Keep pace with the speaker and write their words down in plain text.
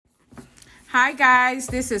Hi guys,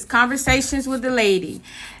 this is Conversations with the Lady.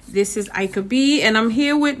 This is Ika B, and I'm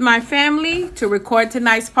here with my family to record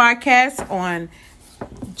tonight's podcast on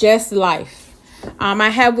just life. I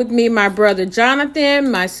have with me my brother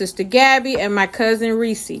Jonathan, my sister Gabby, and my cousin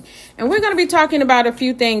Reese. And we're going to be talking about a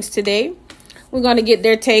few things today. We're going to get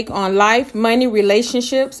their take on life, money,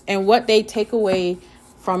 relationships, and what they take away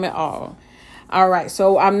from it all. All right,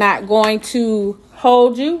 so I'm not going to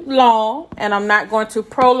hold you long, and I'm not going to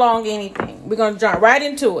prolong anything. We're going to jump right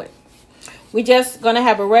into it. We're just going to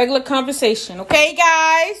have a regular conversation. Okay,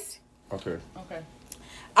 guys? Okay.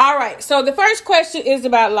 All right, so the first question is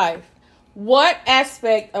about life. What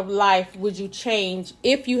aspect of life would you change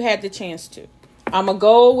if you had the chance to? I'm going to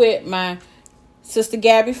go with my sister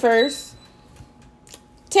Gabby first.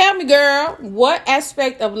 Tell me, girl, what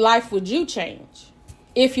aspect of life would you change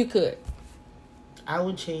if you could? I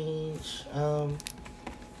would change. I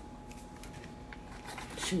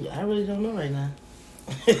really don't know right now.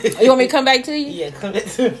 You want me to come back to you? Yeah, come back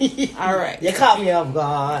to me. All right. You caught me off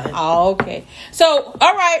guard. Oh, okay. So,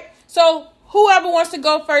 all right. So, whoever wants to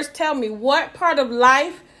go first, tell me what part of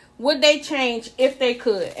life would they change if they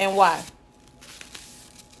could and why?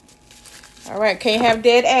 All right. Can't have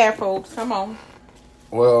dead air, folks. Come on.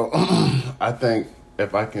 Well, I think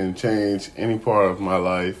if I can change any part of my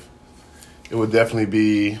life, it would definitely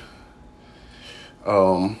be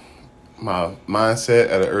my mindset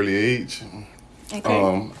at an early age.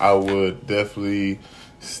 Okay. I would definitely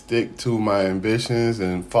stick to my ambitions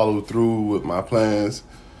and follow through with my plans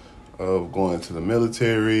of going to the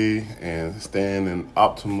military and staying in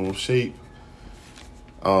optimal shape.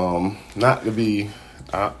 Not to be,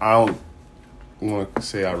 I don't want to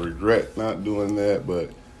say I regret not doing that, but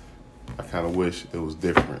I kind of wish it was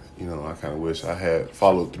different. You know, I kind of wish I had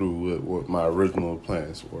followed through with what my original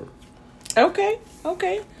plans were. Okay.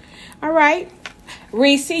 All right.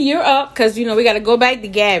 Reese, you're up because, we got to go back to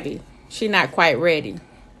Gabby. She's not quite ready.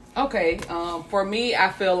 Okay. For me,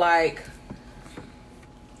 I feel like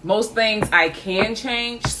most things I can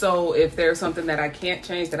change. So if there's something that I can't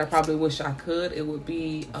change that I probably wish I could, it would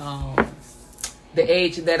be the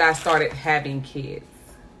age that I started having kids.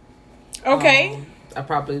 Okay. I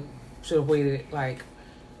probably should have waited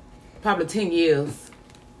probably 10 years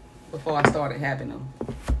before I started having them.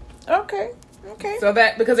 Okay. So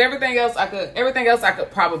that, because everything else I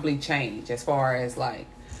could probably change as far as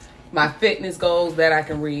my fitness goals that I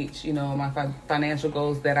can reach, my financial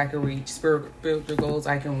goals that I can reach, spiritual goals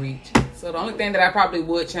I can reach. So the only thing that I probably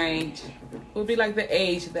would change would be the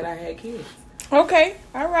age that I had kids. Okay.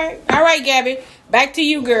 All right, Gabby. Back to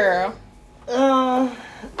you, girl. I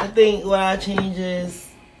think what I change is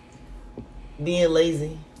being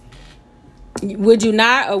lazy. Would you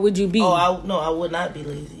not, or would you be? I would not be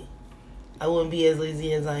lazy. I wouldn't be as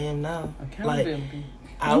lazy as I am now. Accountability.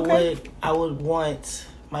 I would want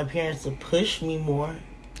my parents to push me more.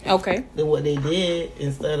 Okay. Than what they did,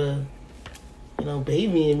 instead of,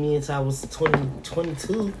 babying me until I was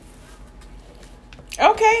 22.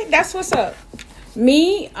 Okay, that's what's up.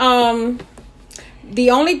 Me,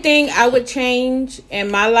 the only thing I would change in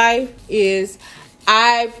my life is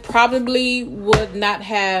I probably would not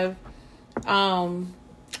have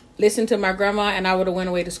listened to my grandma, and I would have went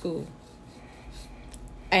away to school.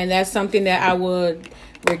 And that's something that I would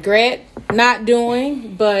regret not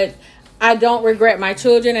doing, but I don't regret my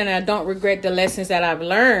children, and I don't regret the lessons that I've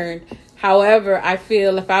learned. However, I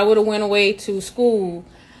feel if I would have went away to school,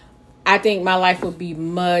 I think my life would be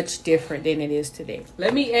much different than it is today.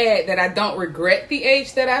 Let me add that I don't regret the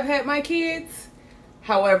age that I've had my kids.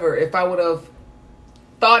 However, if I would have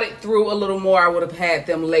thought it through a little more, I would have had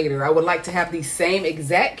them later. I would like to have these same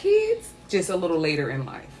exact kids, just a little later in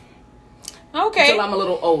life. Okay. Until I'm a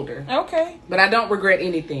little older. Okay. But I don't regret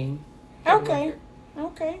anything. Okay.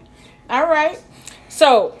 All right.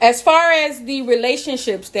 So, as far as the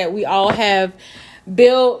relationships that we all have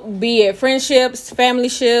built, be it friendships, family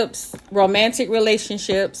ships, romantic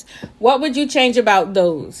relationships, what would you change about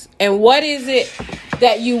those? And what is it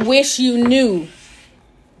that you wish you knew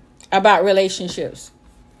about relationships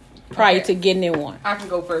prior to getting in one? I can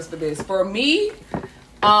go first for this. For me,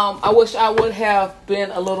 I wish I would have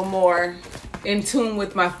been a little more in tune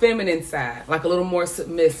with my feminine side, a little more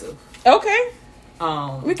submissive. Okay.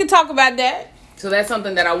 We can talk about that. So that's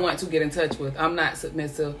something that I want to get in touch with. I'm not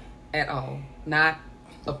submissive at all. Not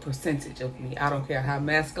a percentage of me. I don't care how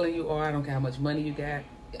masculine you are. I don't care how much money you got.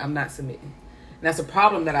 I'm not submitting. And that's a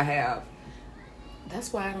problem that I have.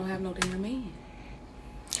 That's why I don't have no damn man.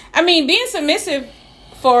 I mean, being submissive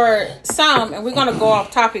for some, and we're going to go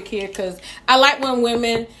off topic here because I like when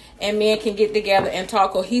women and men can get together and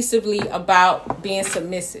talk cohesively about being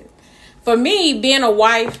submissive. For me, being a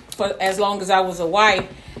wife for as long as I was a wife.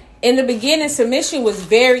 In the beginning, submission was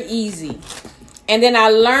very easy. And then I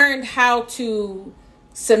learned how to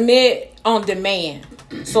submit on demand,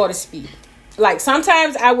 so to speak. Like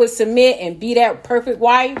sometimes I would submit and be that perfect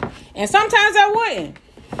wife, and sometimes I wouldn't.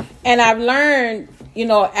 And I've learned,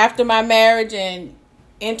 after my marriage and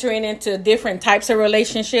entering into different types of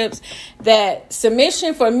relationships, that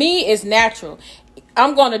submission for me is natural.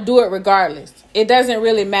 I'm going to do it regardless. It doesn't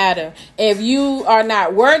really matter. If you are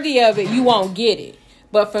not worthy of it, you won't get it.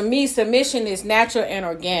 But for me, submission is natural and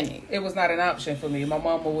organic. It was not an option for me. My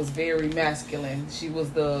mama was very masculine. She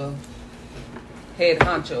was the head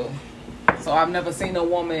honcho. So I've never seen a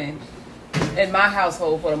woman in my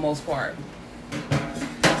household, for the most part,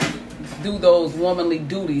 do those womanly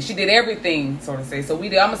duties. She did everything, so to say. So I'm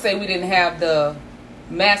going to say we didn't have the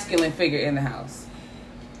masculine figure in the house.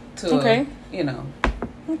 Okay.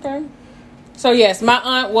 Okay. So yes, my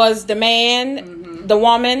aunt was the man, the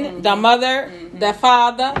woman, the mother, the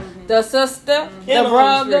father, the sister, the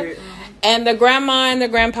brother, and the grandma and the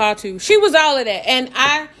grandpa too. She was all of that. And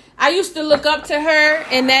I used to look up to her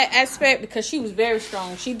in that aspect because she was very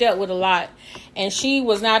strong. She dealt with a lot. And she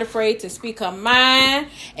was not afraid to speak her mind.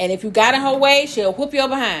 And if you got in her way, she'll whoop your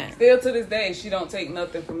behind. Still to this day, she don't take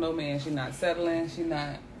nothing from no man. She not settling. She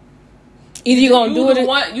not. Either you gonna do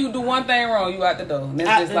it. You do one thing wrong, you out the door. And it's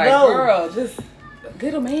just like, girl, just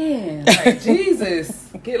get a man. Like, Jesus.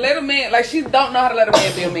 Let a man. Like, she don't know how to let a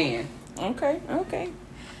man be a man. Okay.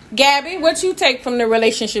 Gabby, what you take from the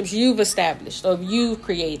relationships you've established or you've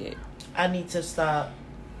created? I need to stop,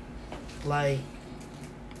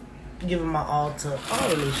 giving my all to all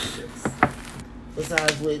relationships.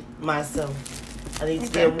 Besides with myself. I need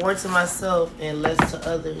to give more to myself and less to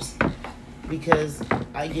others. Because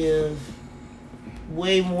I give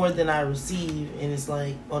way more than I receive. And it's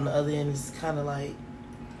like, on the other end, it's kind of like,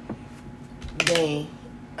 dang.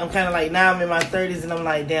 I'm kind of like, now I'm in my 30s and I'm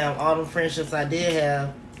like, damn, all the friendships I did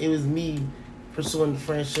have, it was me pursuing the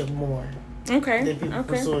friendship more. Okay. Than people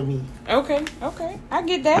pursuing me. Okay. I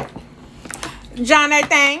get that.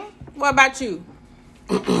 Jonathan, what about you?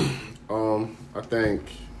 I think.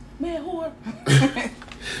 Man, whore.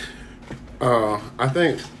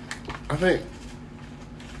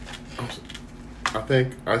 I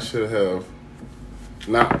think I should have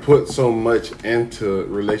not put so much into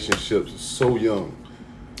relationships so young.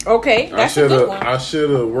 Okay, that's a good one. I should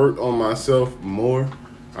have worked on myself more.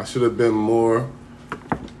 I should have been more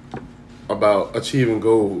about achieving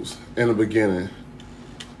goals in the beginning.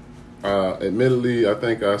 Admittedly, I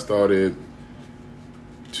think I started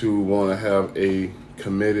to want to have a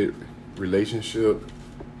committed relationship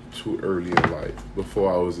too early in life,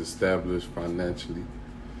 before I was established financially.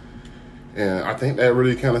 And I think that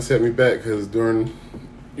really kind of set me back, because during,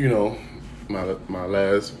 my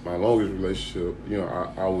longest relationship,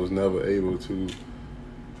 I was never able to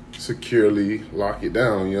securely lock it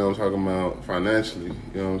down, I'm talking about financially,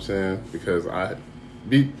 what I'm saying? Because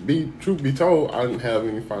truth be told, I didn't have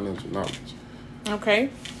any financial knowledge. Okay.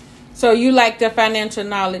 So you like the financial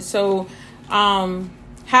knowledge. So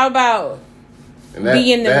how about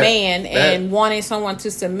being the man and wanting someone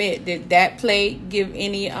to submit? Did that give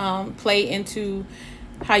any play into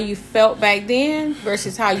how you felt back then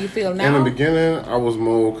versus how you feel now? In the beginning, I was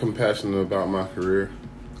more compassionate about my career,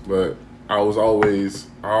 but I always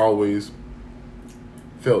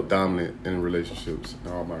felt dominant in relationships,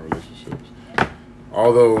 in all my relationships.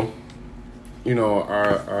 Although, I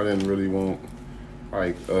didn't really want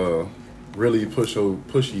really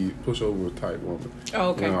pushover type woman.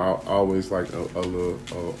 Oh, okay. I always like a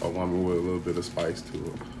woman with a little bit of spice to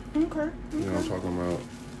her. Okay. You know what I'm talking about?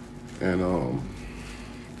 And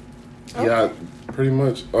yeah, pretty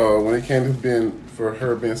much when it came to being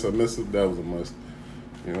submissive, that was a must.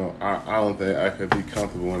 I don't think I could be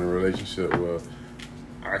comfortable in a relationship where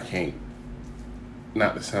I can't,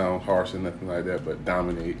 not to sound harsh or nothing like that, but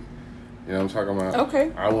dominate. You know what I'm talking about?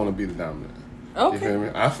 Okay. I want to be the dominant. Okay. You feel me?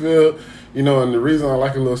 I feel, and the reason I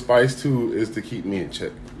like a little spice too is to keep me in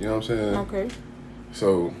check. You know what I'm saying? Okay.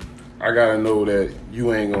 So I gotta know that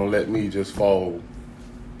you ain't gonna let me just fall.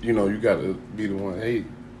 You gotta be the one. Hey,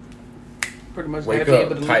 Pretty much wake gotta up,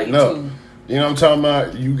 be able to tighten lead up. too. You know what I'm talking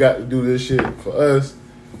about? You got to do this shit for us.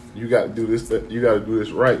 You got to do this. You got to do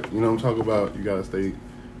this right. You know what I'm talking about? You got to stay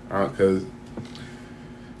out, because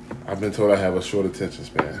I've been told I have a short attention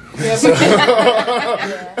span. Yeah,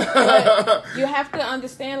 but you have to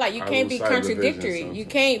understand, you can't be contradictory. You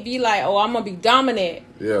can't be like, oh, I'm gonna be dominant.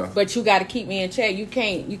 Yeah. But you got to keep me in check. You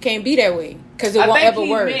can't be that way, because it won't ever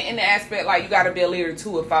work. I think he meant in the aspect you got to be a leader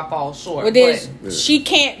too if I fall short. Well, then she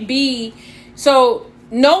can't be. So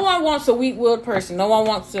no one wants a weak-willed person. No one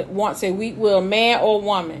wants a weak-willed man or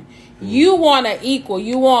woman. You want an equal.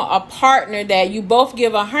 You want a partner that you both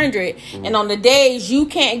give 100, and on the days you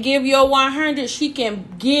can't give your 100, she can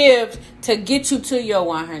give to get you to your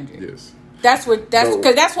 100. Yes. That's what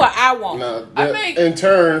I want. Now, I think in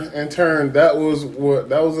turn, that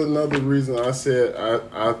was another reason I said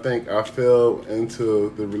I think I fell into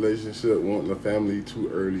the relationship wanting a family too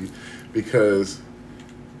early, because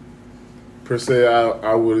per se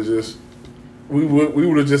I would have just we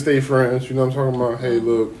would have just stayed friends. You know what I'm talking about? Hey,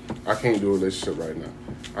 look, I can't do a relationship right now.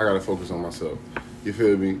 I gotta focus on myself. You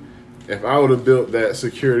feel me? If I would have built that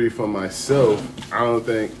security for myself, I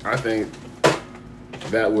think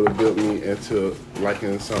that would have built me into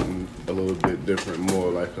liking something a little bit different,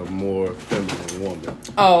 more like a more feminine woman.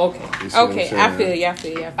 Oh, okay. Okay, I feel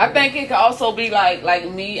you. I think it could also be like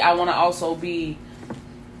me. I want to also be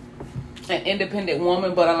an independent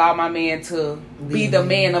woman, but allow my man to be the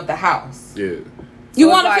man of the house. Yeah. You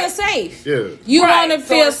want to feel safe. Yeah. You want to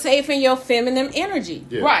feel safe in your feminine energy.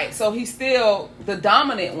 Yeah. Right. So he's still the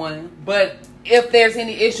dominant one, but if there's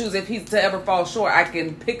any issues, if he's to ever fall short, I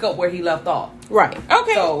can pick up where he left off. Right.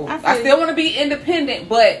 Okay. So I still want to be independent,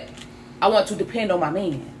 but I want to depend on my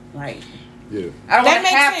man. Like, yeah. I don't That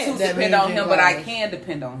have makes to sense. depend on him, but I can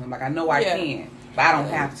depend on him. Like, I know I can, but I don't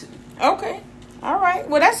have to. Okay. All right.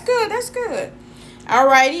 Well, that's good. That's good. All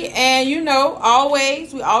righty. And, we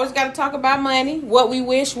always got to talk about money, what we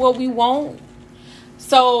wish, what we want.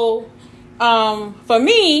 So, for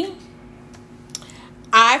me,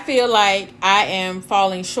 I feel like I am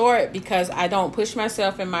falling short because I don't push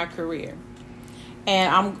myself in my career.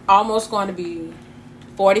 And I'm almost going to be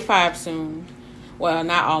 45 soon. Well,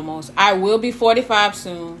 not almost. I will be 45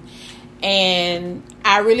 soon. And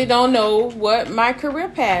I really don't know what my career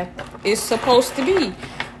path is supposed to be.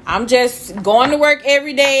 I'm just going to work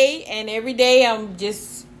every day, and every day I'm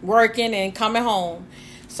just working and coming home.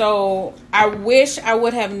 So I wish I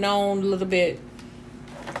would have known a little bit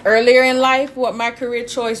earlier in life what my career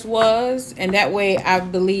choice was, and that way I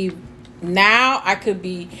believe now I could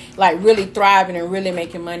be like really thriving and really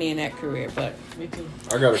making money in that career. But Me too.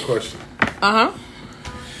 I got a question. Uh-huh.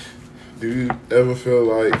 Do you ever feel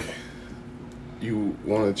like you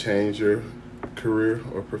want to change your career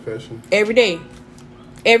or profession? Every day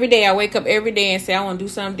I wake up every day and say I want to do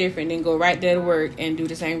something different, then go right there to work and do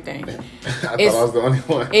the same thing. I thought I was the only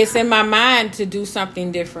one. It's in my mind to do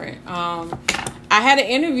something different. I had an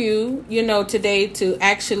interview, today to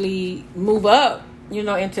actually move up,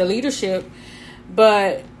 into leadership.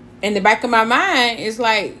 But in the back of my mind, it's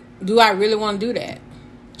like, do I really want to do that?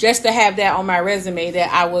 Just to have that on my resume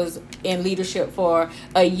that I was in leadership for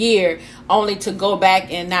a year, only to go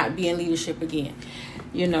back and not be in leadership again.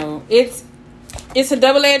 It's a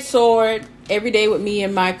double-edged sword every day with me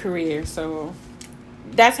in my career. So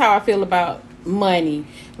that's how I feel about money.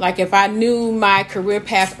 Like, if I knew my career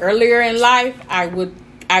path earlier in life, I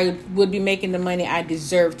would be making the money I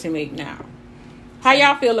deserve to make now. How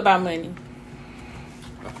y'all feel about money?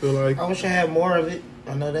 I feel like I wish I had more of it.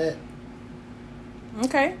 I know that.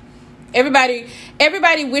 Okay.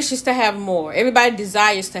 Everybody wishes to have more. Everybody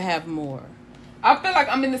desires to have more. I feel like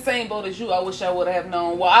I'm in the same boat as you. I wish I would have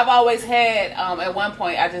known. Well, I've always had, at one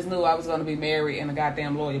point, I just knew I was going to be married and a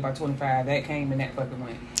goddamn lawyer by 25. That came and that fucking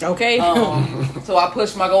went. Okay. So I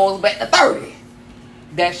pushed my goals back to 30.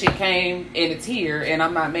 That shit came and it's here, and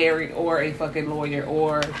I'm not married or a fucking lawyer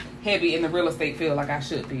or heavy in the real estate field like I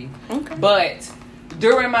should be. Okay. But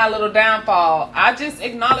during my little downfall, I just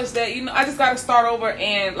acknowledged that, I just got to start over.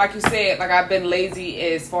 And like you said, like, I've been lazy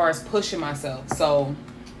as far as pushing myself. So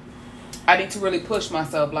I need to really push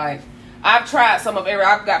myself. Like, I've tried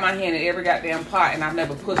I've got my hand in every goddamn pot, and I've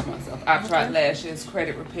never pushed myself. I've tried lashes,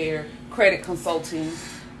 credit repair, credit consulting,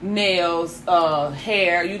 nails,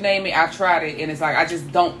 hair, you name it. I've tried it, and it's like I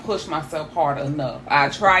just don't push myself hard enough. I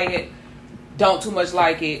try it, don't too much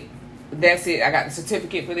like it. That's it. I got the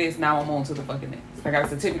certificate for this. Now I'm on to the fucking next. I got a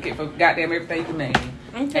certificate for goddamn everything you can name.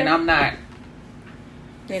 Okay. And I'm not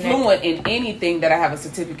fluent in anything that I have a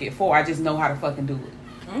certificate for. I just know how to fucking do it.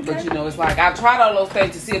 Okay. But it's like I've tried all those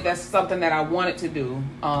things to see if that's something that I wanted to do,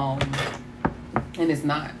 and it's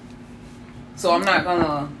not. So I'm not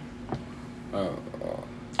gonna.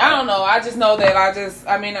 I don't know. I just know that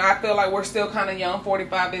I feel like we're still kind of young.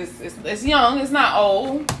 45 is young. It's not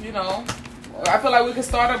old. I feel like we could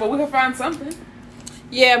start up, but we could find something.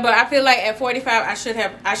 Yeah, but I feel like at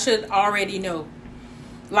 45, I should already know.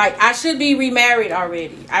 Like, I should be remarried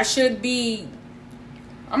already. I should be.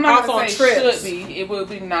 I'm not gonna say trips. Should be. It would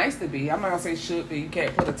be nice to be. I'm not gonna say should be. You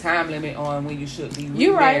can't put a time limit on when you should be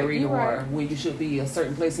remarried or when you should be a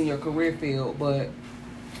certain place in your career field. But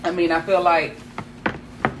I feel like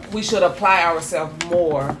we should apply ourselves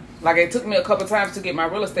more. Like, it took me a couple times to get my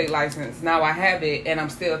real estate license. Now I have it, and I'm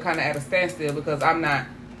still kind of at a standstill because I'm not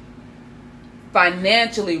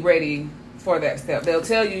financially ready for that step. They'll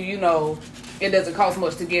tell you, you know, it doesn't cost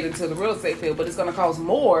much to get into the real estate field, but it's going to cost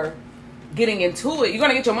more getting into it. You're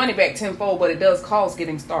going to get your money back tenfold, but it does cost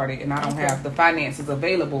getting started, and I don't have the finances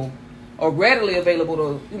available or readily available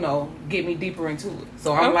to, you know, get me deeper into it.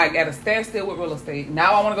 So I'm like at a standstill with real estate.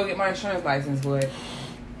 Now I want to go get my insurance license, but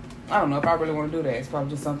I don't know if I really want to do that. It's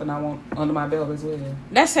probably just something I want under my belt as well.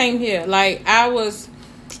 That same here. Like, I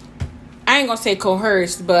ain't going to say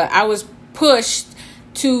coerced, but I was pushed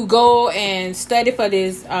to go and study for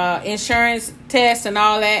this insurance test and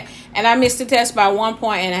all that. And I missed the test by 1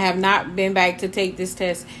 point, and I have not been back to take this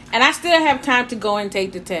test. And I still have time to go and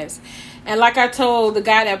take the test. And like I told the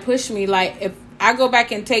guy that pushed me, like, if I go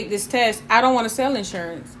back and take this test, I don't want to sell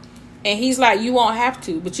insurance. And he's like, you won't have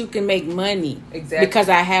to, but you can make money. Exactly. Because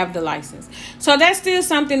I have the license. So that's still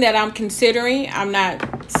something that I'm considering. I'm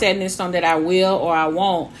not setting in stone that I will or I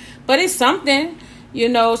won't. But it's something. You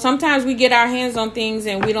know, sometimes we get our hands on things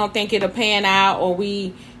and we don't think it'll pan out, or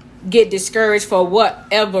we get discouraged for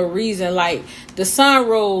whatever reason. Like, the sun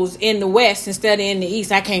rose in the west instead of in the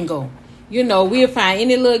east. I can't go. You know, we'll find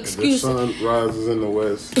any little excuse. The sun rises in the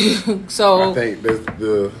west. So I think that's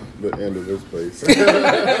the end of this place.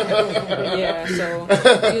 yeah,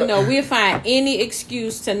 so, you know, we'll find any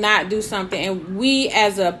excuse to not do something. And we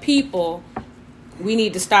as a people, we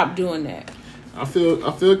need to stop doing that. I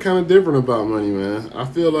feel kind of different about money, man. I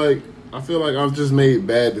feel like I've just made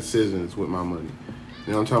bad decisions with my money.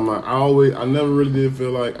 You know what I'm talking about? I never really did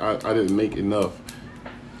feel like I didn't make enough.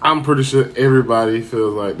 I'm pretty sure everybody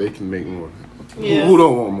feels like they can make more. Yeah. Who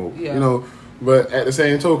don't want more? Yeah. You know. But at the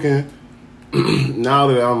same token, now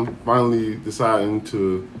that I'm finally deciding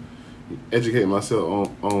to educate myself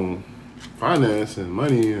on finance and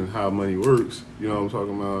money and how money works, you know what I'm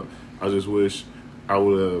talking about? I just wish I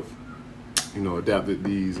would have, you know, adapted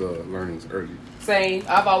these learnings early. Same.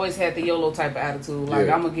 I've always had the YOLO type of attitude. Like,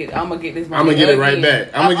 Yeah. I'm gonna get this money. I'm gonna get it right again.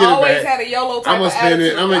 back. I've always had a YOLO type I'ma of spend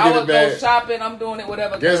attitude. it. I'ma get I it would back. go shopping. I'm doing it,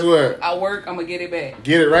 whatever. Guess what? I work. I'm gonna get it back.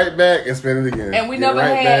 Get it right back and spend it again. And we Get never it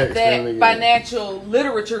right had back, spend it that again. financial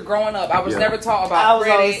literature growing up. I was Yeah. never taught I about was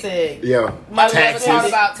always credit. sick. Yeah. I was never Taxes. taught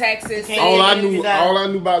about taxes. Okay. All I Yeah.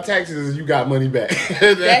 knew about taxes is you got money back.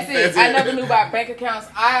 That's it. I never knew about bank accounts.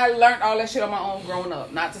 I learned all that shit on my own growing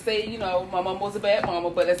up. Not to say, you know, my mom was a bad mama,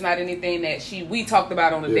 but that's not anything that we talked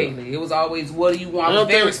about on the daily. It was always, what do you want? I was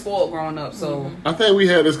very spoiled growing up, so. I think we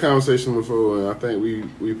had this conversation before, and I think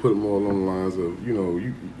we put it more along the lines of, you know,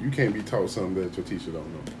 you can't be taught something that your teacher don't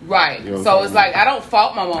know. Right. You know what So I'm it's saying? like, I don't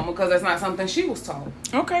fault my mama because that's not something she was taught.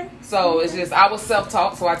 Okay. So it's just, I was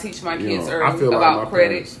self-taught, so I teach my You kids know, I early feel like about my credit,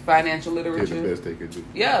 parents financial Did the literature. best they could do.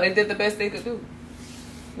 Yeah, they did the best they could do.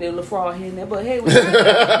 Little fraud here and there, but hey, we got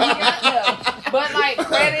there. But like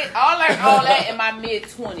credit, I learned all that in my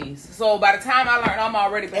mid-20s. So by the time I learned, I'm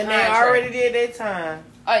already behind And they track. already did their time.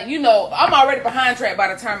 You know, I'm already behind track by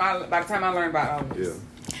the time I learned about all this. Yeah.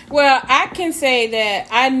 Well, I can say that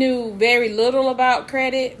I knew very little about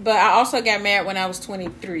credit, but I also got married when I was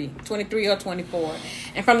 23 or 24.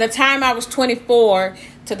 And from the time I was 24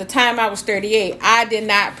 to the time I was 38, I did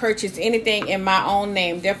not purchase anything in my own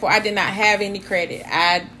name. Therefore, I did not have any credit.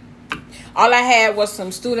 All I had was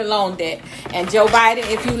some student loan debt. And Joe Biden,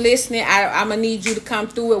 if you listening, I'm going to need you to come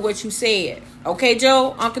through with what you said. Okay,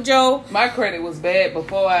 Joe? Uncle Joe? My credit was bad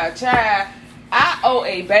before I owe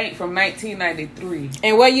a bank from 1993.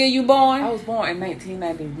 And what year you born? I was born in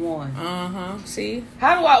 1991. See?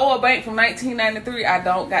 How do I owe a bank from 1993? I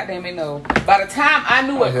don't goddamn it know. By the time I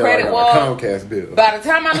knew what Hell, credit I was, got a Comcast bill. by the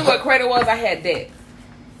time I knew what credit was, I had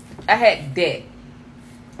debt.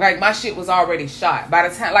 Like, my shit was already shot. By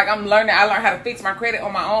the time, like, I learned how to fix my credit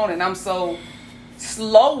on my own, and I'm so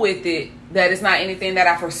slow with it that it's not anything that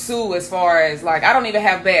I pursue as far as, like, I don't even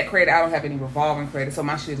have bad credit. I don't have any revolving credit, so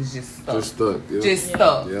my shit is just stuck. Just stuck. Yeah. Just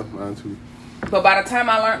stuck. Yeah, mine too. But by the time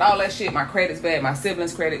I learned all that shit, my credit's bad. My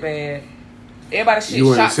siblings' credit bad. Everybody's shit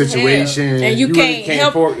You in a shot to hell. situation And you really can't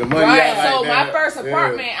help- fork the money Right, out so like my that. first Yeah.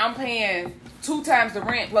 apartment, I'm paying 2 times the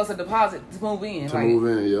rent plus a deposit to move in. To like,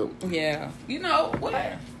 move in, yep. Yeah. you know what?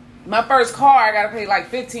 My first car, I gotta pay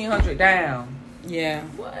like $1,500 down. Yeah.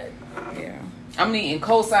 What? Yeah. I'm needing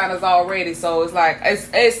co-signers already, so it's like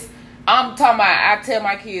it's. I'm talking about. I tell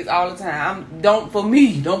my kids all the time. Don't put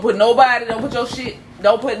your shit.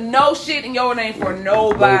 Don't put no shit in your name for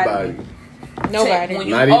nobody. Nobody. When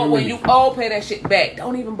Not even when me. you owe, pay that shit back.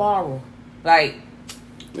 Don't even borrow. Like,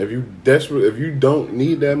 If you desperate, if you don't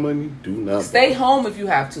need that money, do not. stay home if you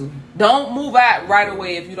have to. Don't move out right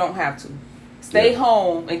away if you don't have to. Stay Yeah.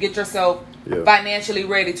 home and get yourself financially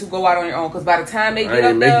ready to go out on your own. Because by the time they I get ain't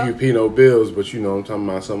up there, making you pay no bills, but you know I'm talking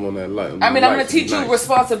about someone that like. I mean, I'm going to teach you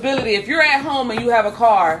responsibility. If you're at home and you have a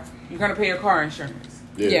car, you're going to pay your car insurance.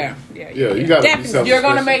 Yeah. You got to. You're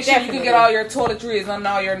going to make sure you can get all your toiletries and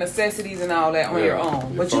all your necessities and all that on your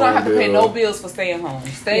own. But you don't have to pay no bills for staying home.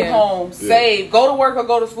 Stay home, save, go to work or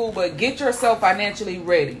go to school, but get yourself financially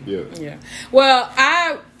ready. Yeah. Well,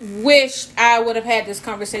 I wished I would have had this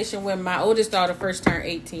conversation when my oldest daughter first turned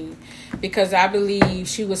 18, because I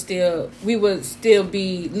believe we would still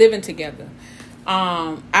be living together.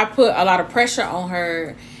 I put a lot of pressure on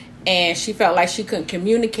her, and she felt like she couldn't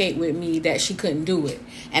communicate with me that she couldn't do it.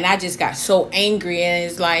 And I just got so angry, and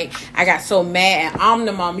it's like I got so mad. And I'm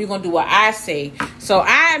the mom. You're going to do what I say. So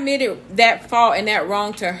I admitted that fault and that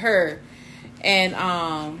wrong to her. And,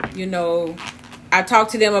 I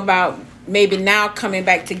talked to them about maybe now coming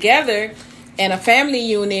back together in a family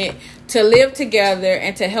unit to live together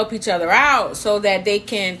and to help each other out, so that they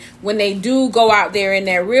can, when they do go out there in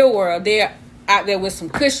that real world, they're out there with some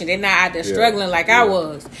cushion. They're not out there struggling like I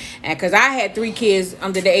was. And because I had 3 kids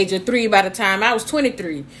under the age of 3 by the time I was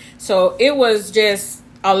 23. So it was just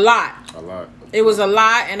a lot. It was a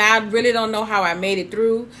lot, and I really don't know how I made it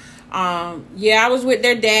through. I was with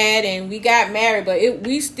their dad and we got married, but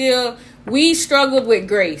we struggled with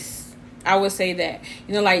grace. I would say that.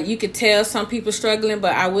 Like you could tell some people struggling,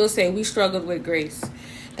 but I will say we struggled with grace.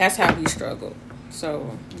 That's how we struggled.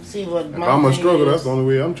 So see what if I'm a struggle, that's the only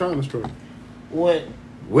way I'm trying to struggle. With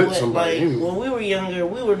somebody. Like, when we were younger,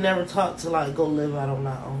 we were never taught to like go live out on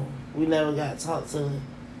our own. We never got taught to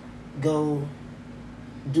go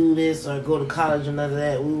do this or go to college or none of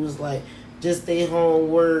that. We was like, just stay home,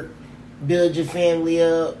 work, build your family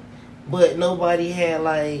up. But nobody had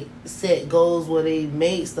like set goals where they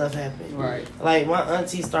made stuff happen. Right. Like my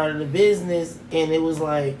auntie started a business, and it was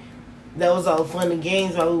like that was all fun and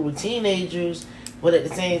games while we were teenagers. But at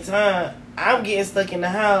the same time, I'm getting stuck in the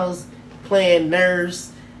house playing nurse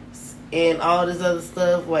and all this other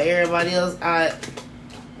stuff while everybody else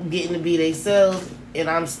getting to be themselves, and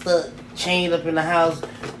I'm stuck chained up in the house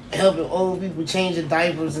helping old people change the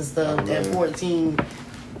diapers and stuff at 14,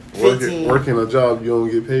 15. Working a job you don't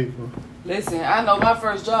get paid for. Listen, I know my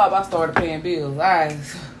first job, I started paying bills.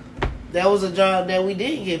 That was a job that we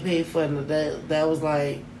didn't get paid for. That was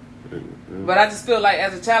like... But I just feel like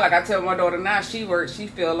as a child, like I tell my daughter now, she works, she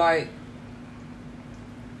feel like,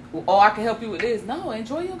 I can help you with this. No,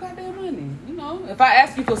 enjoy your goddamn money. If I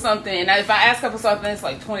ask you for something, and if I ask her for something, it's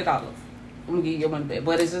like $20. I'm gonna give you your money back.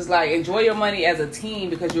 But it's just like enjoy your money as a team,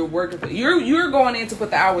 because you're working for you're going in to put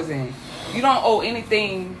the hours in. You don't owe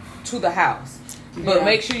anything to the house, but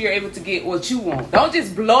make sure you're able to get what you want. Don't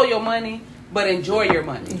just blow your money, but enjoy your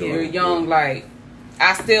money. You're young, like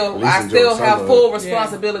I still have full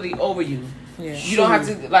responsibility over you. Yeah. You don't have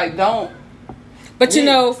to don't. But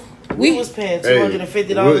we was paying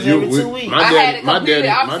 $250 every 2 weeks. I had it completely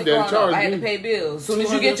opposite growing up. I had to pay bills. As soon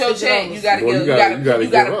as you get your check, you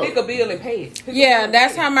gotta pick a bill and pay it.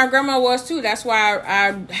 That's how my grandma was too. That's why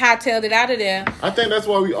I hightailed it out of there. I think that's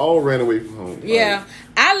why we all ran away from home. Yeah,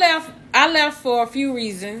 I left for a few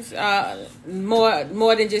reasons,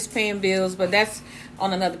 more than just paying bills. But that's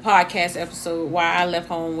on another podcast episode why I left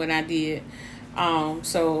home when I did.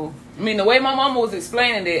 The way my mama was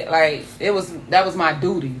explaining it, like that was my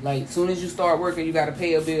duty. Like, as soon as you start working, you got to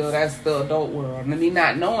pay a bill. That's the adult world. And me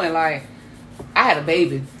not knowing, like, I had a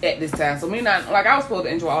baby at this time, so me not I was supposed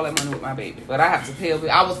to enjoy all that money with my baby, but I have to pay a bill.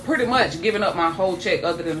 I was pretty much giving up my whole check,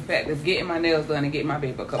 other than the fact of getting my nails done and getting my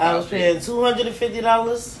baby a couple. I was paying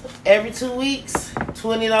 $250 every 2 weeks,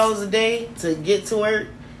 $20 a day to get to work,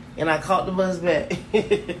 and I caught the bus back.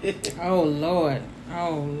 Oh Lord.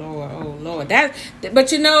 But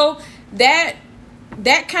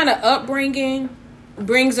that kind of upbringing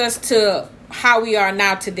brings us to how we are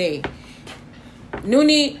now today.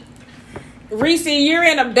 Noonie, Reese, you're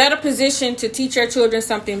in a better position to teach your children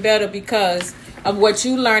something better because of what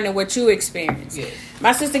you learned and what you experienced. Yes.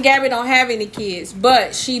 My sister Gabby don't have any kids,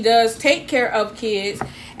 but she does take care of kids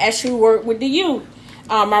as she work with the youth.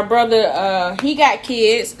 My brother, he got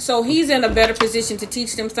kids, so he's in a better position to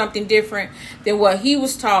teach them something different than what he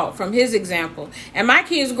was taught from his example. And my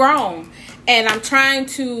kids grown, and I'm trying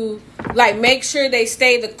to make sure they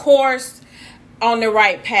stay the course on the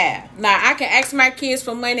right path. Now, I can ask my kids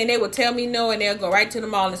for money, and they will tell me no, and they'll go right to the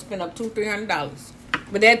mall and spend up $200-$300.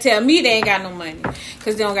 But they'll tell me they ain't got no money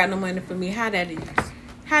because they don't got no money for me. How that is.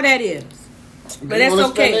 But that's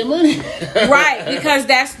okay. Right, because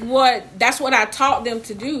that's what I taught them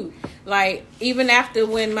to do. Like, even after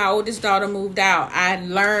when my oldest daughter moved out, I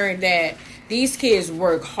learned that these kids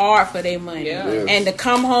work hard for their money. Yeah. Yes. And to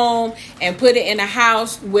come home and put it in a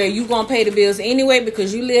house where you going to pay the bills anyway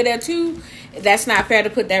because you live there too, that's not fair to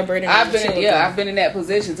put that burden on I've the been children. I've been in that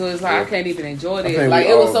position, so it's like I can't even enjoy this. think Like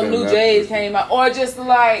we it was all some been new in that J's position. came out, or just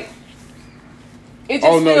like it just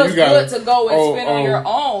Oh, no, feels you gotta- good to go and spend on oh. your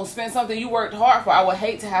own, spend something you worked hard for. I would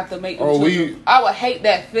hate to have to make. Oh, I would hate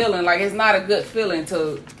that feeling. Like it's not a good feeling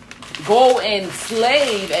to go and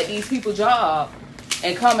slave at these people's job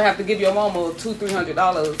and come and have to give your mama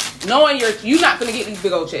 $200-$300, knowing you're not gonna get these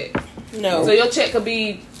big old checks. No. So your check could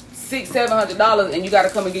be $600-$700, and you got to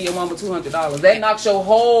come and give your mama $200. That knocks your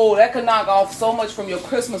whole. That could knock off so much from your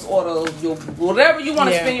Christmas order, your whatever you want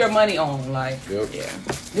to Yeah. spend your money on. Like Yep. Yeah.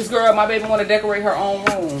 this girl, my baby, want to decorate her own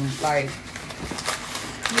room. Like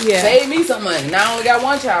Yeah. save me some money. Now I only got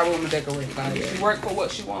one child room to decorate. Like she work for what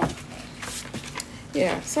she wants.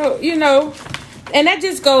 Yeah. So, you know, and that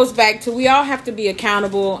just goes back to we all have to be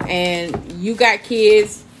accountable, and you got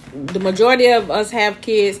kids. The majority of us have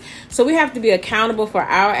kids, so we have to be accountable for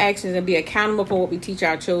our actions and be accountable for what we teach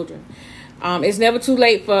our children. It's never too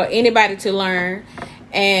late for anybody to learn,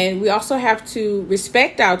 and we also have to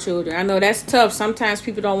respect our children. I know that's tough. Sometimes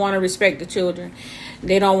people don't want to respect the children.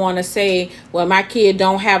 They don't want to say, well, my kid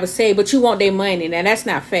don't have a say, but you want their money. Now, that's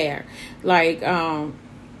not fair. Like,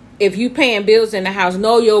 if you paying bills in the house,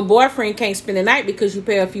 no, your boyfriend can't spend the night because you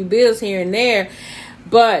pay a few bills here and there,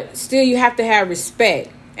 but still you have to have respect.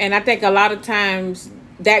 And I think a lot of times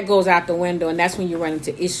that goes out the window, and that's when you run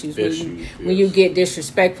into issues when you get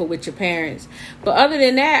disrespectful with your parents. But other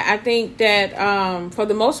than that, I think that for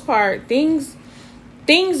the most part, things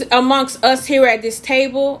amongst us here at this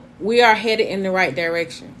table, we are headed in the right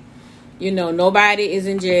direction. You know, nobody is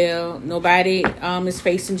in jail. Nobody is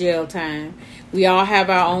facing jail time. We all have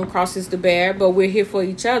our own crosses to bear, but we're here for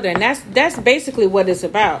each other. And that's basically what it's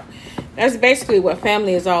about. That's basically what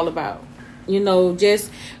family is all about. You know,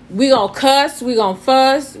 just we gonna cuss, we gonna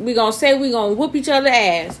fuss, we gonna say we gonna whoop each other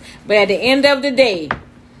ass. But at the end of the day,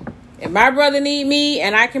 if my brother need me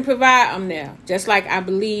and I can provide, I'm there. Just like I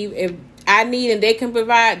believe if I need and they can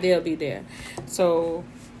provide, they'll be there. So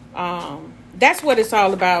that's what it's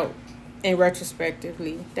all about. And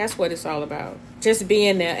retrospectively, that's what it's all about. Just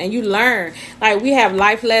being there, and you learn. Like, we have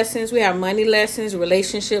life lessons, we have money lessons,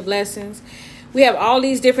 relationship lessons. We have all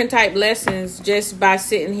these different type lessons just by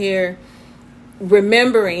sitting here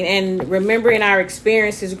remembering our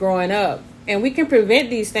experiences growing up. And we can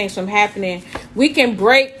prevent these things from happening. We can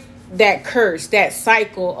break that curse, that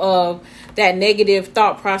cycle of that negative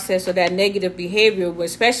thought process or that negative behavior,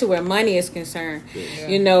 especially where money is concerned. Yeah.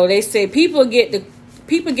 You know, they say people get the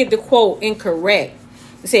quote incorrect.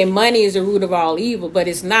 They say money is the root of all evil, but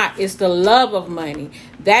it's not. It's the love of money.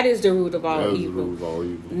 That is the root of all evil.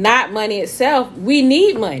 Not money itself. We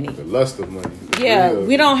need money. The lust of money. Yeah,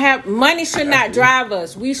 we don't have money. Should not drive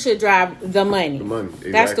us. We should drive the money. The money.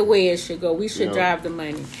 Exactly. That's the way it should go. We should drive the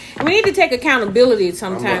money. And we need to take accountability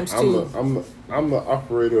sometimes too. I'm the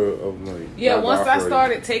operator of money. Yeah, once I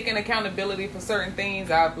started taking accountability for certain things,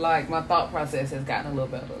 I've my thought process has gotten a little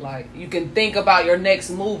better. Like, you can think about your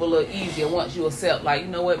next move a little easier once you accept, like, you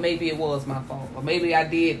know what, maybe it was my fault, or maybe I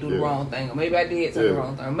did do the wrong thing, or maybe I did say the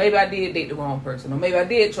wrong thing, or maybe I did date the wrong person, or maybe I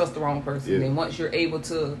did trust the wrong person. And once you're able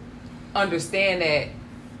to understand that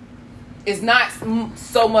it's not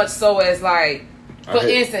so much so as like, for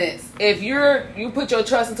instance, if you put your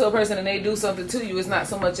trust into a person and they do something to you, it's not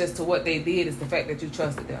so much as to what they did, it's the fact that you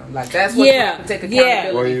trusted them. Like, that's what you have to take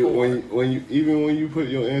accountability for. When you put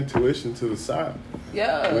your intuition to the side.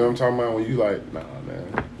 Yeah. You know what I'm talking about? When you like, nah,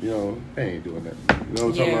 man, you know, they ain't doing that. You know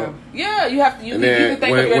what I'm talking about? Yeah, you have to. You can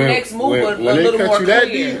think of your next move a little more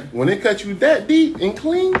clear. When they cut you that deep and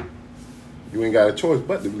clean, you ain't got a choice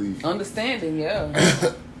but to believe. Understanding,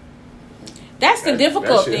 yeah. That's the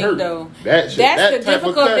difficult thing, though. That's the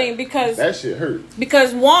difficult thing because that shit hurt.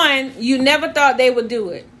 Because one, you never thought they would do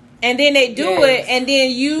it, and then they do it, and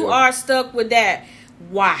then you are stuck with that.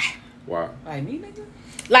 Why? Like me, nigga.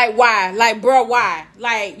 Like, why? Like, bro, why?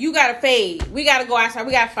 Like, you gotta fade. We gotta go outside.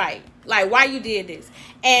 We gotta fight. Like, why you did this?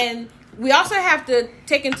 And we also have to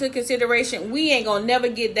take into consideration we ain't gonna never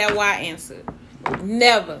get that why answer.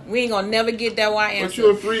 Never. We ain't gonna never get that why answer. But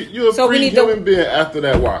you're a free human being after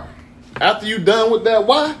that why. After you done with that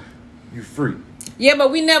why, you free. Yeah,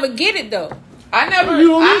 but we never get it though. I've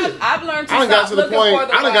learned to stop looking for the why.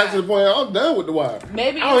 I got to the point I'm done with the why.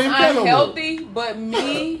 Maybe it's unhealthy, but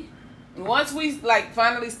me, once we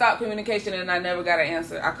finally stop communication and I never got an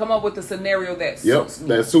answer, I come up with a scenario that suits me.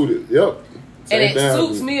 That suited. Yep. And it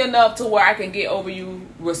suits me enough to where I can get over you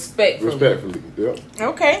respectfully. Yep.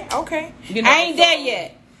 Okay. You know, I ain't there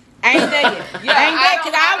yet. I ain't there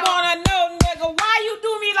because I want to know, nigga, why you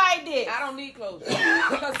do me like this? I don't need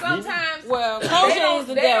Because sometimes Well, they closure is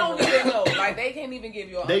the devil. don't even know. Like they can't even give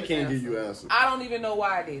you an They honest can't answer. give you answers. I don't even know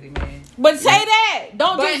why I did it, man. But say that.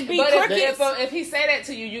 Don't But, just be but crickets. if he say that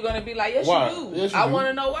to you, you're gonna be like, yes, Why? you do. Yes, you I do. want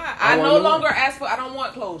to know why. I I wanna no know longer ask for. I don't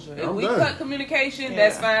want closure. If I'm we done. cut communication,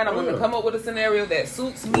 that's fine. I'm Yeah. gonna come up with a scenario that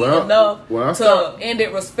suits me Well, enough when I to start- end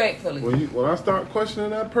it respectfully. When I start questioning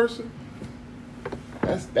that person,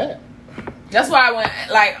 that's that. That's why when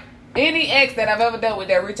like any ex that I've ever dealt with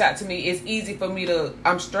that reach out to me, it's easy for me to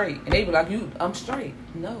I'm straight, and they be like, I'm straight.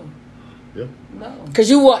 No, Yeah. no. Because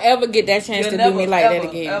you won't ever get that chance You'll to never, do me like ever, that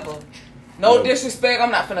again. Ever. No Never. disrespect. I'm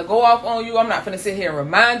not finna go off on you. I'm not finna sit here and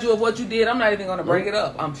remind you of what you did. I'm not even gonna bring it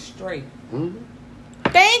up. I'm straight. Mm-hmm.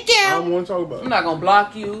 Thank I you. don't want to talk about I'm it. not gonna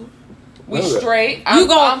block you. We None of that. straight.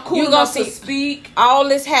 I'm cool you gonna enough to see- speak. All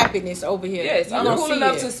this happiness over here. Yes, You I'm gonna cool see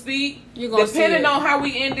enough it. to speak. You gonna see Depending it. on how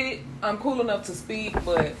we end it, I'm cool enough to speak.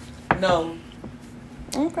 But no,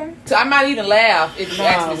 Okay. so I might even laugh if you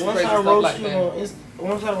ask me some Once crazy I stuff roast like you that.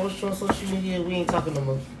 once I roast you on social media, we ain't talking no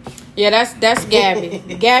more. Yeah, that's Gabby.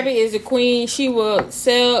 Gabby is a queen. She will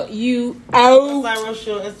sell you Once out. I roast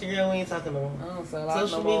you on Instagram, we ain't talking no more. I don't say a lot no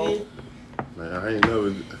Social more. media. Man, I ain't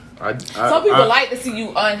never. Some people like to see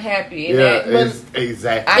you unhappy. And Yeah, that,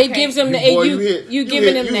 exactly. I It can't- gives them the boy, you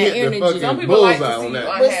giving them that hit the energy. fucking Some people like to bullseye see on you that.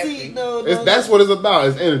 But unhappy. see, no, That's what it's about.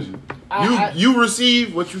 It's energy. I- You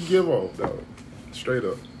receive what you give off, dog. Straight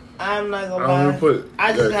up. I'm not gonna I don't lie. even put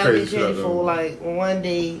I just that gotta be crazy shit out petty there. for like one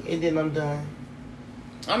day and then I'm done.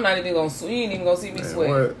 I'm not even gonna. You ain't even gonna see me Man, sweat.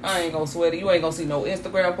 what? I ain't gonna sweat it. You ain't gonna see no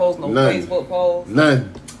Instagram post, no None. Facebook post.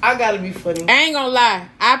 None. I gotta be funny. I ain't gonna lie.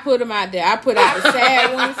 I put them out there. I put out the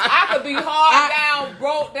sad ones. I could be hard down,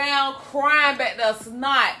 broke down, crying back the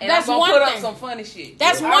snot, and That's I'm one gonna put thing. up some funny shit.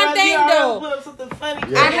 That's I'd one rather thing you already though. Put up something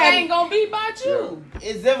funny. Yeah. And it ain't gonna be about you.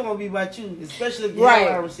 It's definitely gonna be about you, especially if you Right.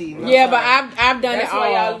 have I receive. Yeah, but I've done That's it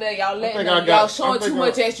why all. y'all letting think them, I got- y'all I showing think too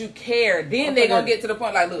much as you care. Then they think gonna I- get to the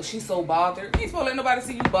point like, look, she's so bothered. You ain't supposed to let nobody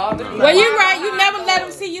see you bothered. No. Well, Like, you're why- right. You why- never let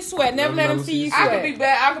them see you sweat. Never let them see you I could sweat. be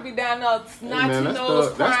bad. I could be down there snotty man, that's nose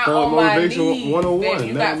thug- that's crying thug on my motivation knees. 101. Baby,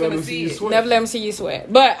 you Never not let finna them see see you it. sweat. Never let them see you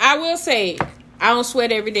sweat. But I will say, I don't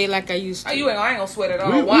sweat every day like I used to. Oh, I ain't gonna sweat at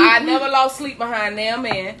all. We- I never lost sleep behind them,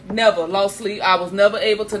 man. Never lost sleep. I was never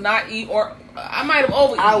able to not eat, or I might have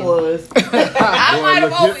overeaten. I was. I might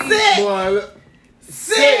have look overeaten. here. Boy, look.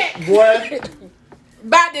 Sick. Boy,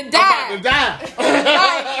 About to die. about to die.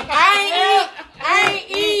 Like, I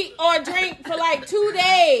ain't eat or drink for like 2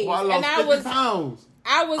 days, Boy, I lost and 50 pounds.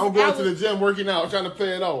 I was I'm going to the gym working out, trying to play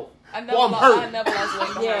it off. I Boy, never, I'm lost, hurt. I never lost weight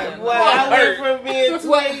behind Yeah. them. Well, I'm I hurt. went from being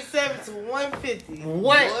 287 to 150.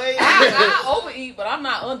 What? Boy, I overeat, but I'm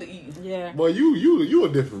not undereating. yeah. Boy, you a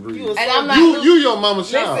different breed. You was And so I'm not. You your mama's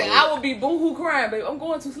child. Listen, I will be boohoo crying, baby. I'm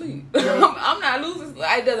going to sleep. I'm not losing.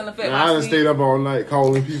 It doesn't affect Now, I my done sleep. stayed up all night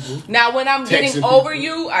calling people. Now, when I'm getting Texting over people.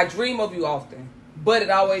 you, I dream of you often. But it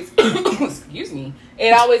always, excuse me,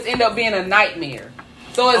 it always end up being a nightmare.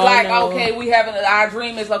 So it's Oh, like, no. okay, our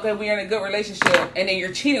dream is, okay, we're in a good relationship, and then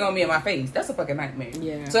you're cheating on me in my face. That's a fucking nightmare.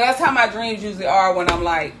 Yeah. So that's how my dreams usually are when I'm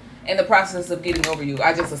like in the process of getting over you.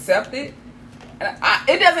 I just accept it. And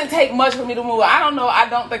it doesn't take much for me to move. I don't know. I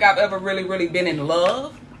don't think I've ever really been in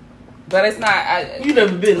love. But it's not. You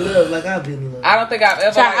never been in love like I've been in love. I don't think I've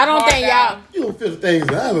ever. Child, I don't hard think down- y'all. You don't feel the things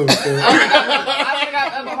that I've ever felt. I don't think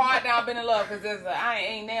I've ever hard down been in love because I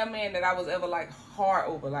ain't that man that I was ever like hard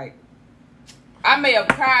over. Like I may have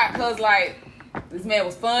cried because like this man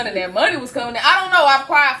was fun and that money was coming in. I don't know. I've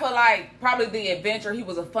cried for like probably the adventure. He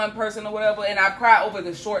was a fun person or whatever, and I've cried over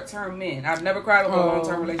the short term men. I've never cried over a long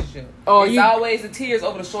term relationship. Oh, It's you- always the tears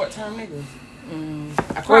over the short term niggas.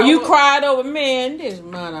 I Well, you over- cried over man. This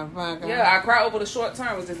motherfucker. Yeah, I cry over the short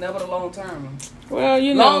term. It's just never the long term. Well,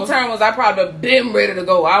 you know. Long term was I probably been ready to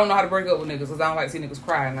go. I don't know how to break up with niggas because I don't like to see niggas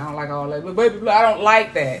crying. I don't like all that. But baby, I don't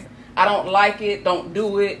like that. I don't like it. Don't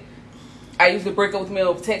do it. I usually break up with men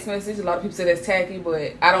over text message. A lot of people say that's tacky,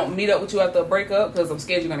 but I don't meet up with you after a breakup because I'm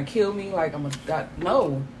scared you're gonna kill me. Like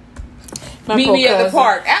no. My Meet poor me at the cousin.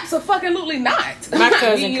 park. Absolutely not. My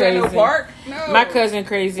cousin Meet you at no crazy. park. No. My cousin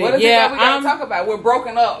crazy. What is Yeah, it that we gotta talk about? We're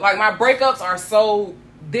broken up. Like my breakups are so.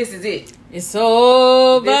 This is it. it's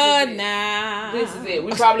over This is it. now. This is it.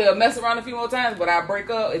 We probably will mess around a few more times, but I break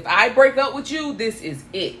up. If I break up with you, this is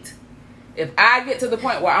it. If I get to the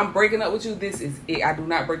point where I'm breaking up with you, this is it. I do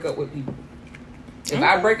not break up with people. If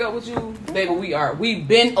I break up with you, baby, we've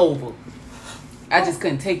been over. I just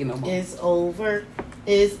couldn't take it no more. It's over.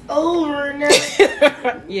 It's over now.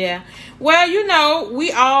 Yeah. Well, you know,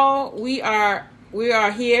 we are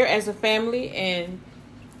here as a family, and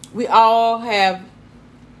we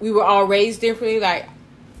were all raised differently. Like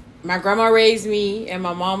my grandma raised me, and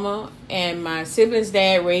my mama and my siblings'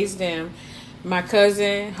 dad raised them. My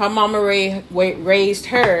cousin, her mama raised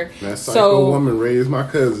her. That psycho So woman raised my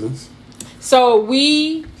cousins. so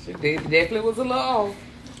we They definitely was a little off.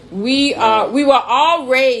 we were all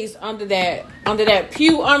raised under that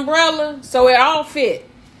pew umbrella, so it all fit.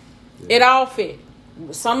 It all fit.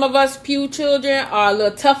 Some of us pew children are a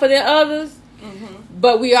little tougher than others,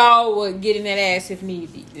 but we all were getting that ass if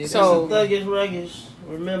need be. Yeah, So Thuggish, ruggish.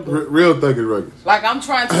 Remember. Real thuggish rugged. Like, I'm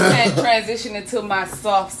trying to transition into my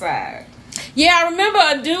soft side. yeah, I remember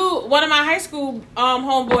a dude. One of my high school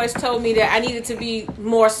homeboys told me that I needed to be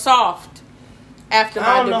more soft after I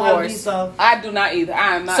my don't know how to be divorce. soft. I do not either.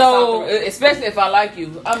 I am not So- soft, especially if I like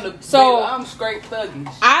you. I'm straight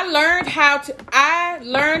thuggish. I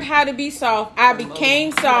learned how to be soft. I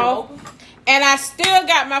became soft, and I still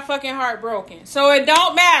got my fucking heart broken. So it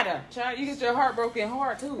don't matter. Child, you get your heart broken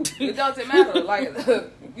hard too. It doesn't matter. Like,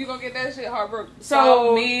 you gonna get that shit heartbroken.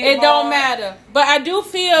 So mid, it don't hard. matter. But I do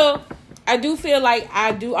feel like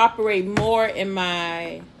I do operate more in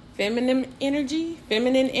my feminine energy.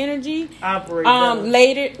 Operate.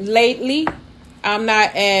 better. Lately, I'm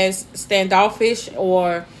not as standoffish,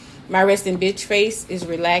 or my resting bitch face is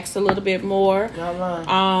relaxed a little bit more. Not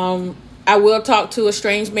lying. I will talk to a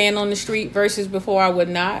strange man on the street versus before I would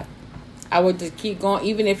not. I would just keep going,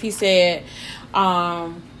 even if he said,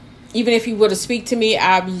 even if he were to speak to me,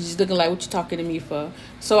 I'd be just looking like, what you talking to me for?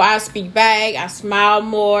 So I speak back, I smile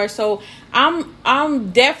more. So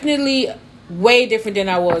I'm definitely way different than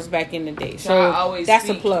I was back in the day. So I always that's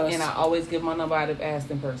speak, a plus. and I always give my number out if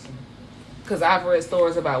asked in person. Because I've read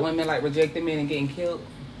stories about women like rejecting men and getting killed.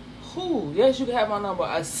 Who? Yes, you can have my number.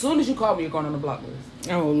 As soon as you call me, you're going on the block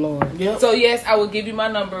list. Oh Lord. Yep. So yes, I will give you my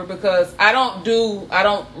number because I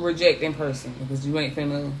don't reject in person because you ain't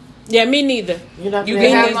finna. Yeah, me neither. You're not You gonna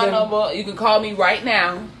can have have my neither. number. You can call me right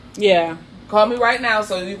now. Yeah, Call me right now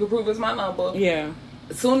so you can prove it's my number. yeah,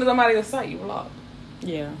 As soon as I'm out of your sight, you blocked.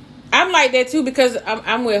 yeah. I'm like that too because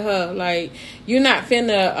I'm with her. Like, you're not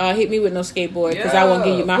finna hit me with no skateboard because I won't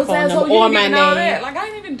give you my What's phone that? number So you or ain't my getting all that. name. Like, I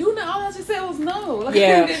didn't even do nothing. All I just said was no. Like,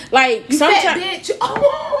 Yeah, like you fat sometimes. bitch.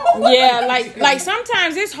 Oh. Yeah, like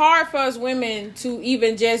sometimes it's hard for us women to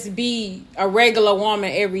even just be a regular woman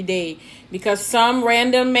every day because some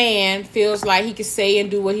random man feels like he can say and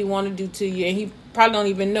do what he want to do to you, and he probably don't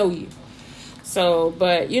even know you. So,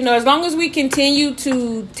 but you know, as long as we continue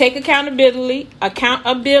to take accountability,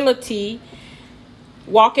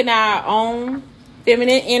 walk in our own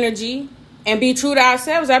feminine energy, and be true to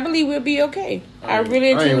ourselves, I believe we'll be okay. I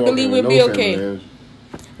really and truly believe we'll be okay.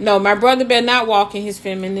 No, my brother better not walk in his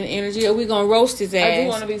feminine energy, or we gonna roast his ass. I do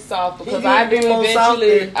want to be soft because He I gonna do be more soft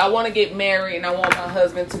eventually. than- I want to get married and I want my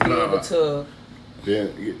husband to be able to.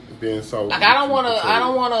 Being soft. Like, I don't want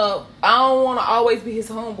to always be his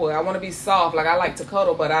homeboy. I want to be soft. Like, I like to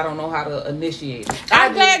cuddle, but I don't know how to initiate it.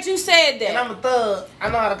 I'm glad you said And I'm that. a thug. I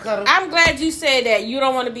know how to cuddle. I'm glad you said that. You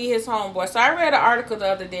don't want to be his homeboy. So I read an article the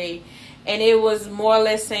other day, and it was more or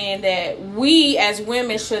less saying that we as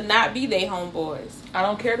women should not be their homeboys. I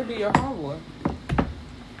don't care to be your homeboy.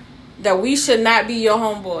 That we should not be your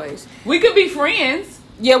homeboys. We could be friends.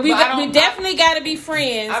 Yeah, we But I don't- definitely got to be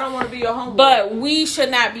friends. I don't want to be your homeboy. But we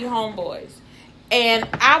should not be homeboys. And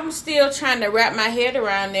I'm still trying to wrap my head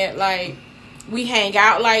around that. Like, we hang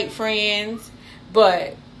out like friends,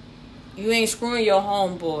 but you ain't screwing your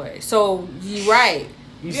homeboy. So, you right.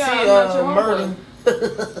 You Yeah, see, I'm not your murder.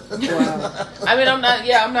 I mean, I'm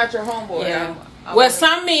not your homeboy. Yeah. I'm Well,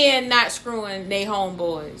 some men not screwing they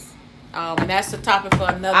homeboys. And that's the topic for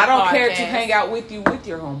another I don't podcast. care to hang out with you with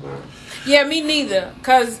your homeboy. Yeah, me neither.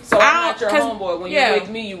 Cause So I'm I not your don't- homeboy. When yeah. you're with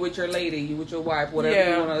me, you with your lady, you with your wife, whatever you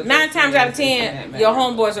Yeah, want to. 9 times out of 10, your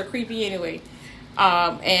homeboys are creepy anyway.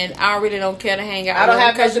 And I really don't care to hang out. I don't with them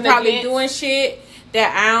have because you're nothing probably against- doing shit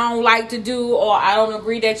that I don't like to do, or I don't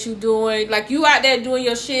agree that you doing. Like, you out there doing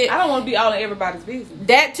your shit. I don't want to be all in everybody's business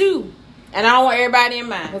That too, and I don't want everybody in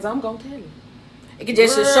mind. because I'm gonna tell you. It can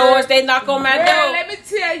just show us they knock on my Girl, door. let me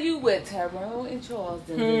tell you what Tyrone and Charles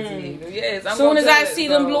did. Yes, I'm As soon gonna as tell I it, see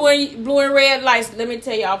so. them blue and red lights, let me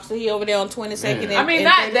tell you, officer, he over there on 22nd. Man. I mean,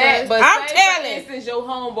 not that, but I'm say, telling. For instance, your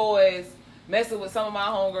homeboys messing with some of my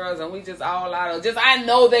homegirls, and we just all out of just. I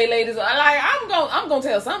know they ladies. Like, I'm gonna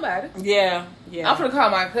tell somebody. Yeah. I'm gonna call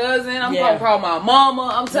my cousin. I'm Yeah. gonna call my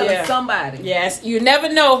mama. I'm telling Yeah. somebody. Yes, you never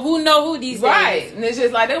know who these Right, days. and it's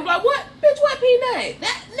just like they're like, "What, bitch? What peanut?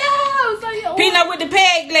 No, it's like, yo, Peanut with the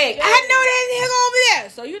peg leg. I know that nigga over there.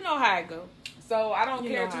 So you know how it go. So I don't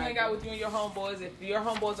You care know if you how hang it out goes. with you and your homeboys. If your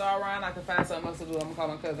homeboys are around, I can find something else to do. I'm gonna call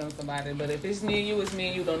my cousin or somebody. But if it's me and you, it's me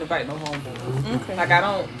and you. Don't invite no homeboys. Okay. Like, I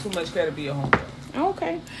don't too much care to be your homeboy.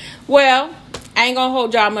 Okay. Well, I ain't gonna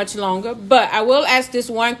hold y'all much longer, but I will ask this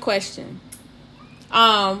one question.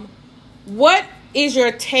 what is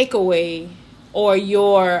your takeaway or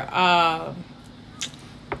your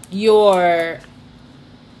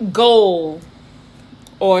goal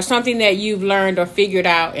or something that you've learned or figured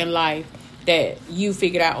out in life that you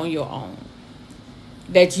figured out on your own?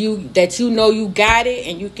 That you know you got it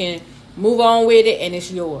and you can move on with it and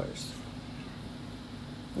it's yours.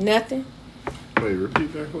 Nothing? Wait,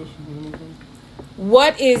 repeat that question.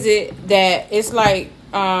 What is it that it's like,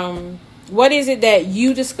 what is it that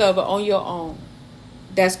you discover on your own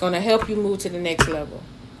that's going to help you move to the next level?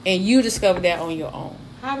 And you discover that on your own.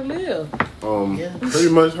 How to live. Pretty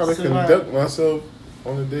much how to Survive. conduct myself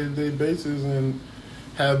on a day-to-day basis and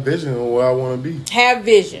have vision on where I want to be. Have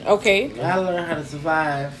vision, okay. I learned how to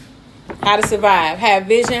survive. How to survive. Have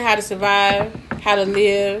vision, how to survive, how to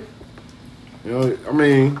live. You know, I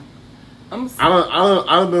mean,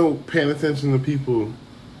 I've been paying attention to people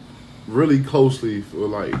really closely for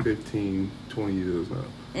like 15, 20 years now.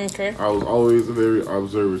 Okay. I was always very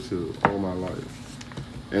observative all my life.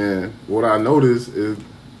 And what I noticed is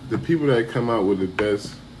the people that come out with the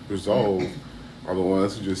best resolve are the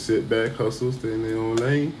ones who just sit back, hustle, stay in their own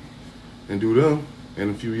lane, and do them. In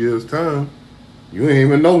a few years' time, you ain't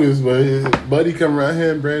even notice, but his buddy come around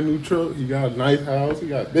here in brand new truck. He got a nice house. He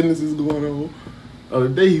got businesses going on. The other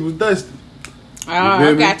day, he was dusty. Oh,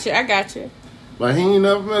 I got you. But he ain't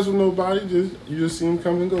never mess with nobody. You just see him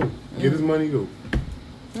come and go. Get his money, go.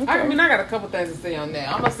 Okay. I got a couple things to say on that.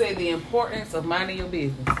 I'm gonna say the importance of minding your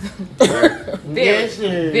business. Yes,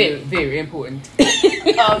 sir. Very, very important.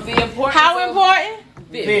 The importance. How important?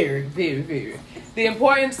 Very, very, very. The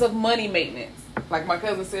importance of money maintenance. Like my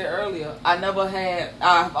cousin said earlier,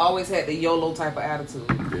 I've always had the YOLO type of attitude.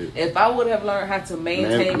 Yeah. If I would have learned how to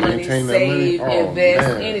maintain money, maintain that save, money? Oh, invest,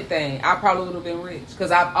 man. anything, I probably would have been rich.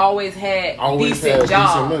 Because I've always had decent had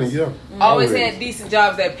jobs. decent money, yeah. Always had decent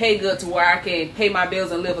jobs that pay good to where I can pay my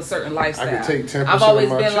bills and live a certain lifestyle. I can take 10% I've always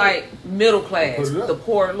of my been check, like middle class, put it up. the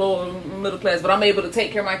poor, lower middle class, but I'm able to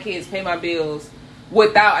take care of my kids, pay my bills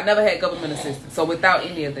without. I never had government assistance, so without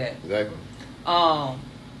any of that. Exactly.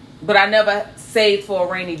 But I never saved for a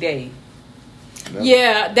rainy day. No.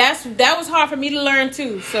 Yeah, that was hard for me to learn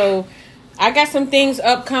too. So I got some things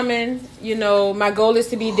upcoming. You know, my goal is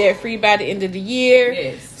to be debt free by the end of the year.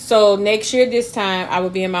 Yes. So next year, this time, I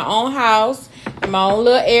will be in my own house, in my own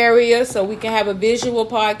little area, so we can have a visual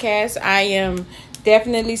podcast. I am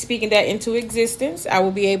definitely speaking that into existence. I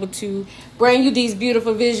will be able to bring you these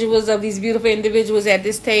beautiful visuals of these beautiful individuals at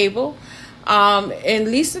this table. At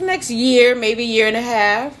least the next year, maybe year and a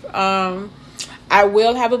half. I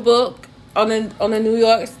will have a book on the New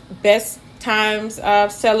York best times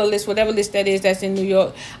seller list, whatever list that is that's in New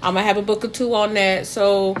York. I'm gonna have a book or two on that.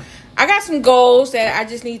 So I got some goals that I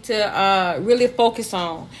just need to really focus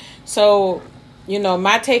on. So, you know,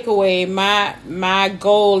 my takeaway, my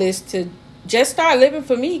goal is to just start living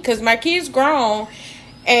for me, because my kids grown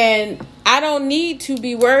and I don't need to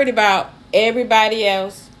be worried about everybody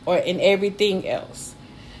else or in everything else.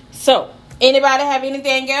 So, anybody have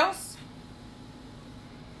anything else?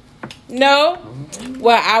 No?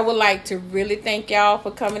 Well, I would like to really thank y'all for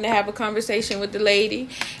coming to have a conversation with the lady.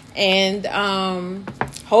 And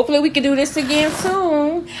hopefully we can do this again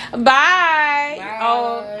soon. Bye.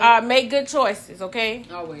 Oh, make good choices, okay?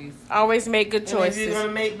 Always make good And choices. if you're going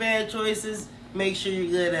to make bad choices, make sure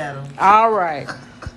you're good at them. All right.